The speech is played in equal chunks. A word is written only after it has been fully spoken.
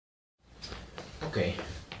Okay,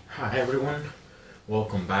 hi everyone,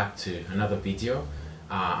 welcome back to another video.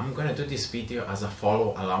 I'm gonna do this video as a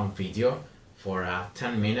follow-along video for a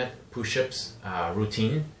 10-minute push-ups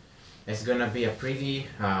routine. It's gonna be a pretty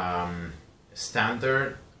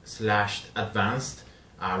standard slash advanced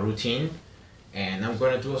routine, and I'm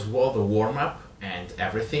gonna do as well the warm-up and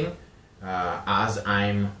everything as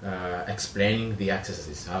I'm explaining the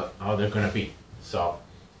exercises, how they're gonna be. So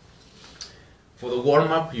for the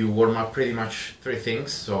warm-up, you warm up pretty much three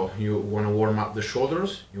things. So you want to warm up the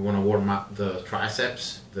shoulders, you want to warm up the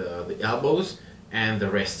triceps, the elbows, and the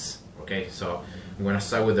wrists. Okay, so I'm going to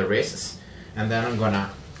start with the wrists, and then I'm going to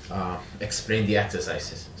explain the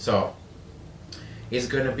exercises. So it's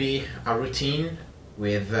going to be a routine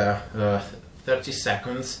with 30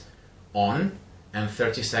 seconds on and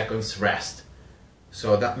 30 seconds rest.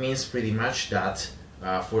 So that means pretty much that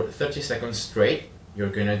for 30 seconds straight, you're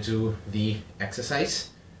gonna do the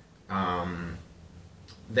exercise.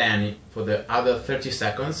 Then for the other 30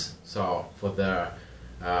 seconds, so for the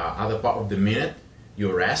other part of the minute,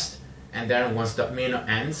 you rest, and then once that minute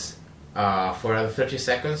ends, for other 30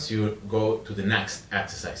 seconds you go to the next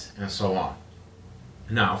exercise, and so on.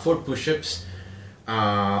 Now for push-ups,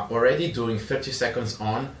 already doing 30 seconds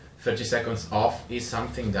on, 30 seconds off is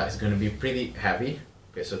something that is going to be pretty heavy.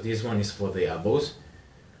 Okay, so this one is for the elbows.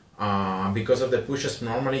 Because of the push-ups,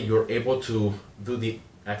 normally you're able to do the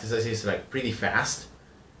exercises like pretty fast,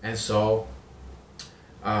 and so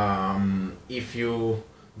if you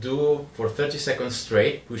do for 30 seconds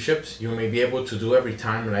straight push-ups, you may be able to do every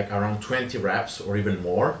time like around 20 reps or even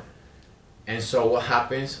more. And so what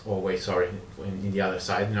happens, oh wait, sorry, in the other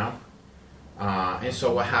side now, and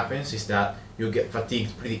so what happens is that you get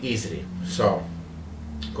fatigued pretty easily. So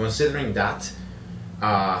considering that,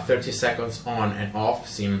 30 seconds on and off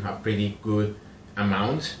seem a pretty good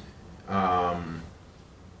amount, but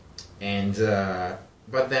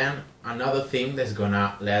then another thing that's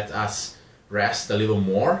gonna let us rest a little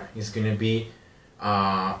more is gonna be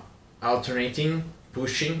alternating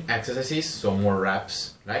pushing exercises, so more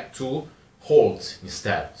reps, like to holds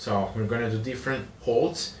instead. So we're gonna do different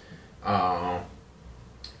holds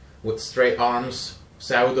with straight arms,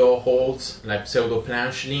 pseudo holds like pseudo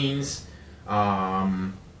planche leans,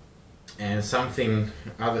 and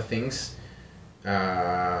other things,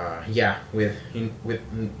 with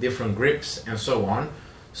different grips and so on,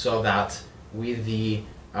 so that with the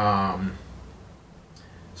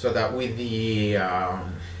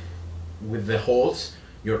holds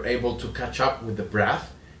you're able to catch up with the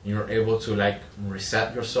breath, and you're able to like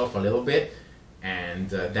reset yourself a little bit, and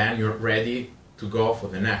then you're ready to go for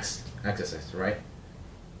the next exercise, right?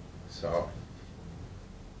 So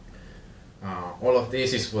all of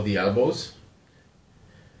this is for the elbows,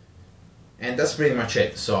 and that's pretty much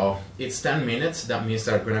it. So it's 10 minutes, that means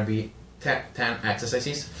there are going to be 10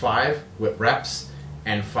 exercises, 5 with reps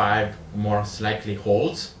and 5 more slightly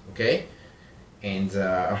holds, okay? And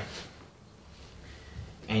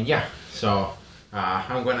yeah, so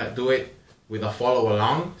I'm going to do it with a follow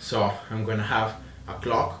along. So I'm going to have a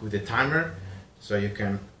clock with a timer, so you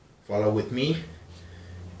can follow with me,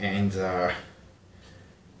 and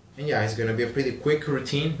yeah, it's going to be a pretty quick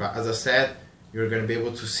routine, but as I said, you're going to be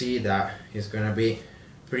able to see that it's going to be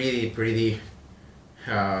pretty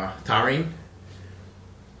tiring.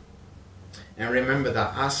 And remember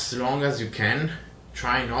that as long as you can,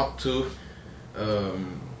 try not to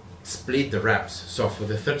split the reps. So for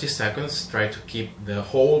the 30 seconds, try to keep the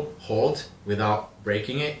whole hold without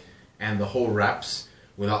breaking it, and the whole reps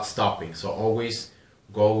without stopping. So always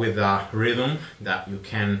go with a rhythm that you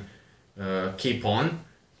can keep on,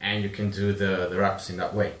 and you can do the reps in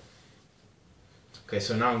that way. Okay,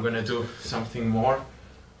 so now I'm gonna do something more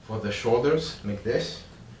for the shoulders, like this.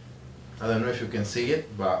 I don't know if you can see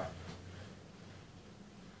it, but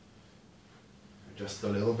just a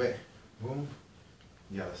little bit. Boom.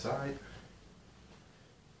 The other side.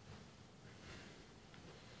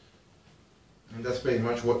 And that's pretty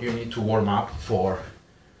much what you need to warm up for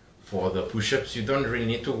the push-ups. You don't really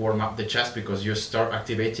need to warm up the chest, because you start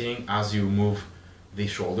activating as you move the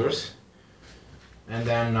shoulders. And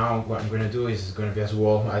then now what I'm going to do is going to be as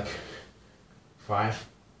well like 5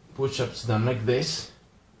 push-ups done like this,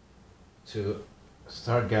 to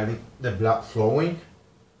start getting the blood flowing,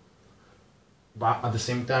 but at the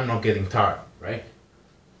same time not getting tired, right?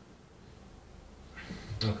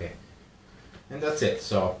 Okay, and that's it.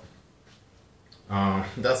 So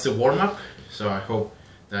that's the warm-up. So I hope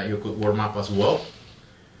that you could warm up as well.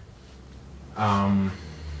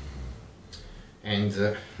 And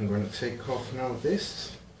I'm going to take off now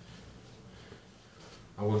this.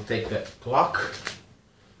 I will take the clock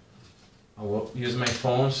I will use my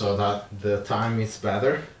phone so that the time is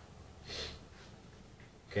better.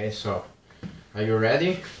 Okay, so are you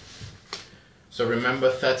ready? So remember,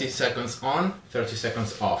 30 seconds on, 30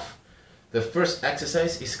 seconds off. The first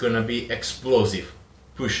exercise is gonna be explosive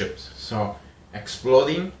push-ups. So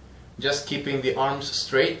exploding, just keeping the arms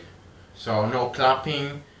straight. So no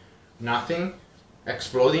clapping, nothing.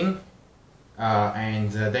 Exploding,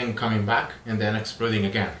 and then coming back and then exploding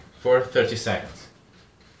again for 30 seconds.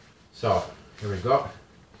 So here we go.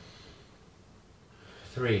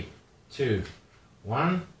 3, 2,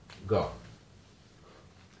 1, go.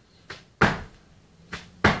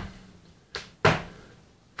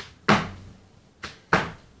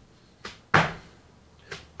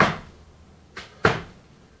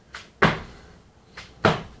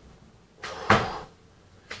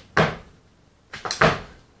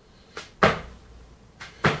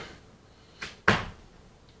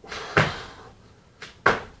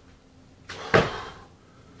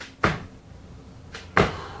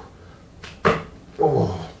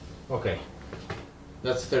 Oh, okay,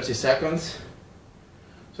 that's 30 seconds.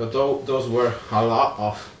 So those were a lot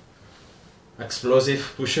of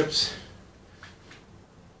explosive push-ups.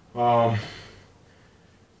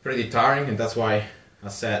 Pretty tiring, and that's why I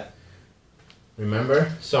said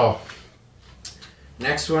remember. So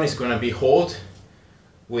next one is gonna be hold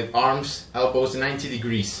with arms, elbows 90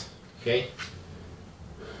 degrees. Okay,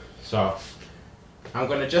 so I'm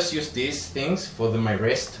gonna just use these things for my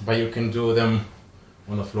wrist, but you can do them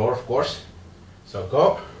on the floor, of course. So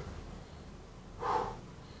go.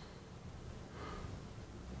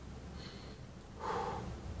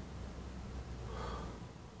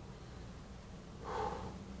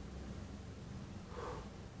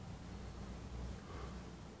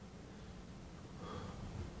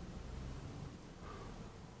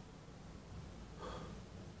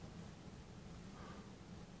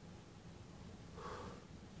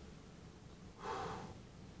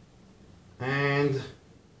 And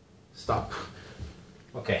stop.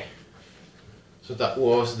 Okay, so that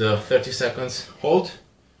was the 30 seconds hold.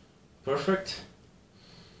 Perfect.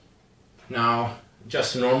 Now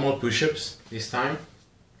just normal push-ups this time,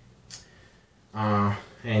 and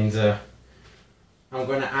I'm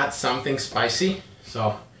gonna add something spicy.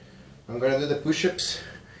 So I'm gonna do the push-ups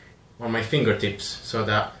on my fingertips, so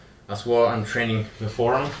that's what I'm training the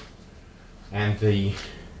forearm and the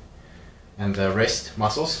wrist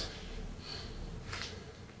muscles.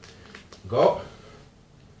 Go.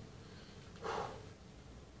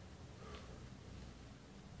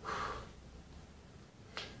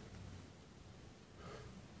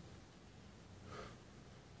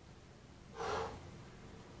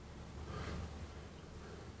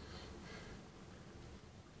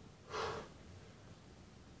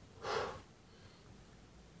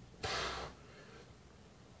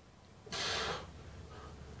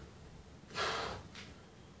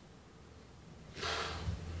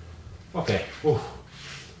 Okay,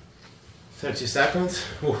 30 seconds.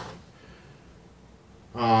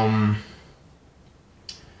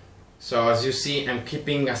 So as you see, I'm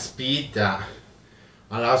keeping a speed that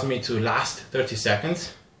allows me to last 30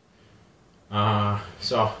 seconds.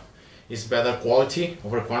 So it's better quality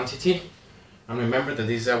over quantity. And remember that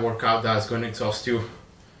this is a workout that's going to exhaust you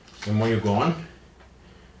the more you go on.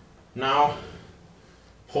 Now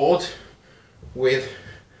hold with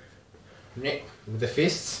the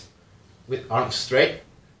fists, with arms straight.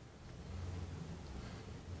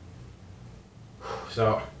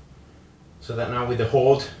 So that now with the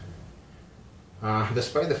hold,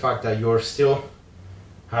 despite the fact that you're still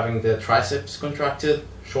having the triceps contracted,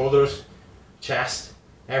 shoulders, chest,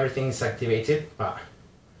 everything is activated, but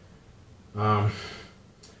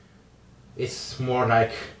it's more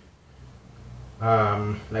like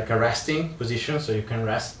a resting position, so you can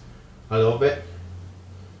rest a little bit.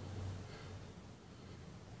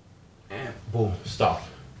 And boom, stop.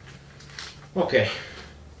 Okay.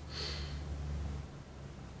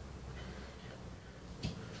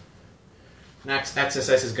 Next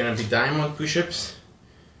exercise is going to be diamond push-ups.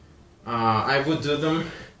 I would do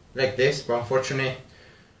them like this, but unfortunately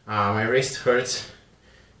my wrist hurts.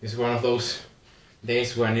 It's one of those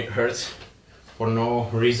days when it hurts for no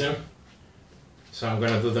reason. So I'm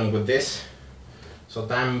going to do them with this. So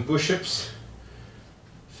diamond push-ups,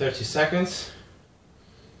 30 seconds.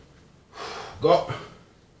 Go.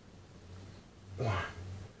 1,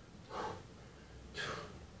 2,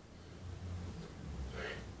 3.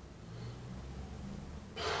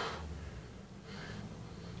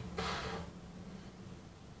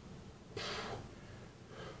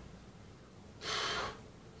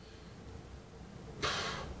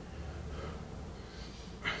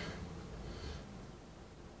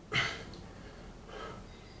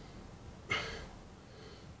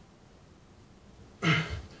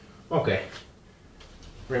 Okay,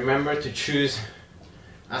 remember to choose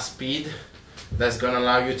a speed that's gonna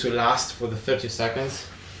allow you to last for the 30 seconds.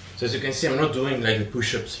 So as you can see, I'm not doing like the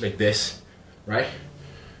push-ups like this, right?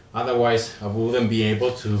 Otherwise I wouldn't be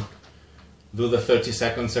able to do the 30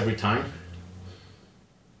 seconds every time.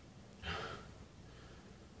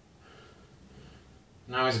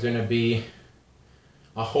 Now it's gonna be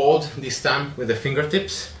a hold, this time with the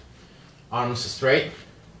fingertips, arms straight.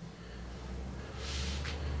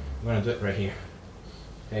 I'm gonna do it right here.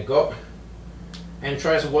 Okay, go. And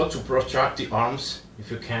try as well to protract the arms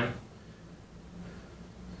if you can.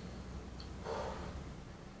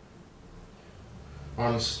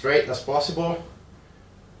 Arms straight as possible.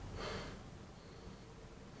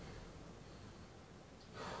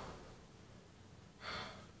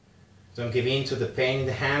 Don't give in to the pain in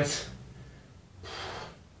the hands.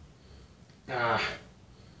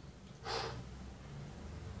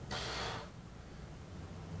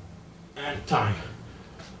 And time.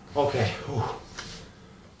 Okay. Whew.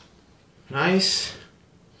 Nice.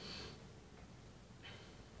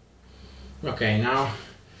 Okay, now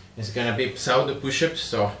it's gonna be pseudo push-ups.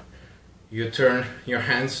 So you turn your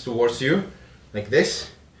hands towards you like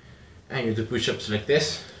this, and you do push-ups like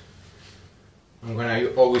this. I'm gonna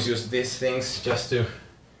always use these things just to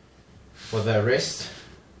for the wrist.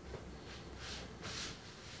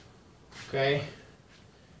 Okay,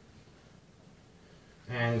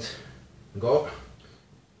 and go.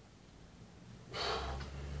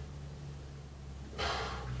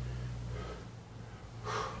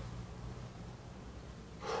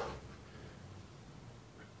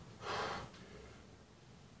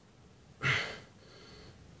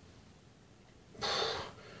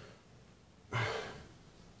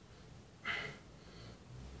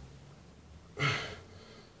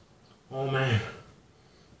 Oh man.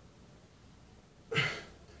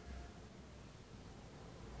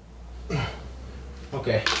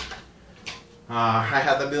 Okay. I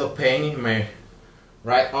had a bit of pain in my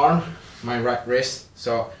right arm, my right wrist,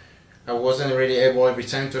 so I wasn't really able every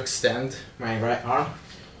time to extend my right arm.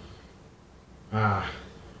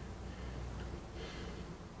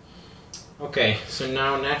 Okay, so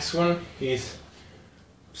now next one is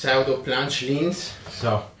pseudo planche leans.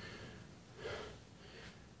 So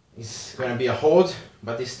it's gonna be a hold,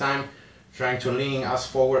 but this time trying to lean as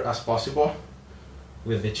forward as possible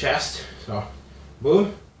with the chest. So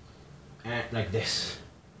boom, and like this.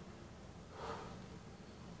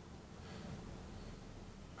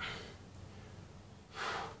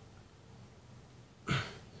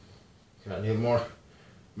 Got a little more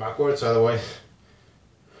backwards, otherwise.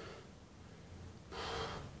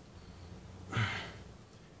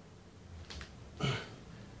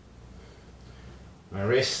 My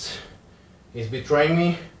wrist is betraying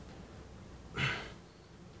me.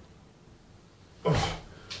 Oh,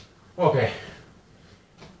 okay.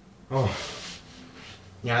 Oh,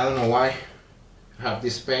 yeah, I don't know why I have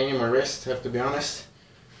this pain in my wrist, have to be honest.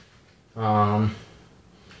 But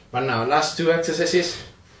now, last two exercises,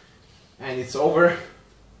 and it's over.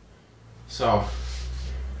 So,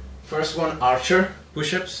 first one, archer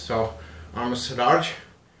push-ups. So, arms large,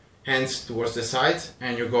 hands towards the sides,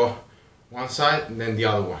 and you go one side and then the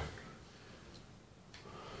other one.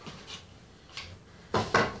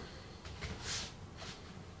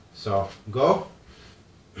 So go.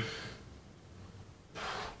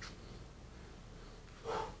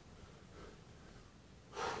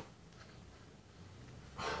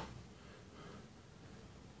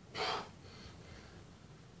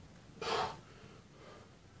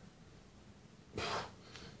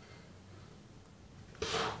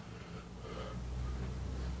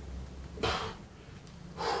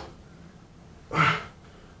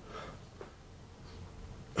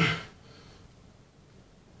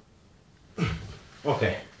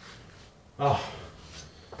 Okay. Oh,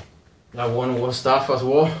 that one was tough as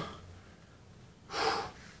well.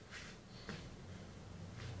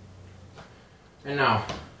 And now,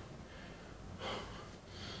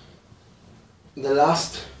 the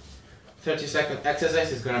last 30-second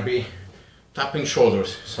exercise is gonna be tapping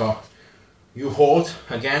shoulders. So you hold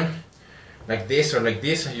again, like this or like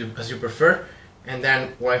this, as you prefer, and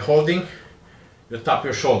then while holding, you tap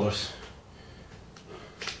your shoulders.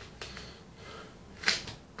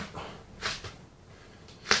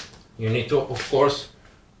 You need to, of course,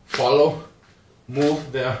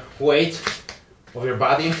 move the weight of your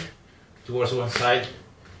body towards one side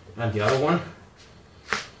and the other one.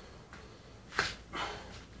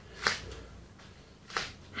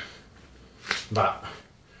 But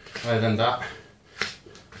other than that,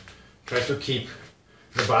 try to keep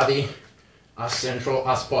the body as central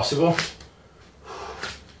as possible.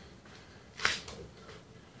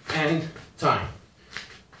 And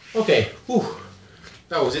Okay, whew.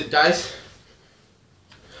 That was it, guys.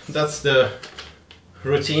 That's the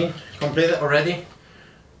routine completed already.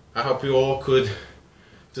 I hope you all could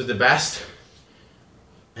do the best.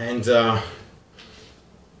 And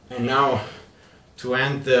now to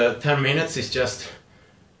end the 10 minutes is just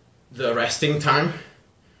the resting time.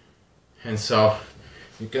 And so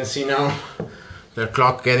you can see now the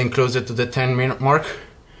clock getting closer to the 10-minute mark.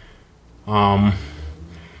 And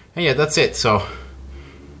yeah, that's it. So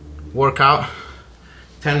workout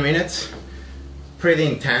 10 minutes, pretty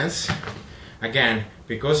intense. Again,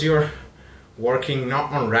 because you're working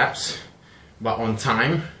not on reps but on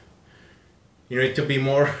time, you need to be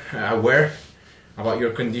more aware about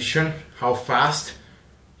your condition, how fast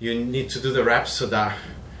you need to do the reps so that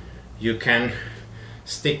you can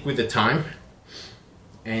stick with the time.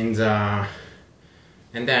 And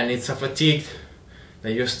then it's a fatigue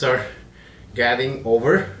that you start getting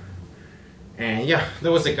over. And yeah,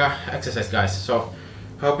 that was the exercise, guys. So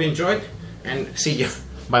hope you enjoyed and see you.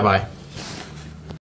 Bye bye.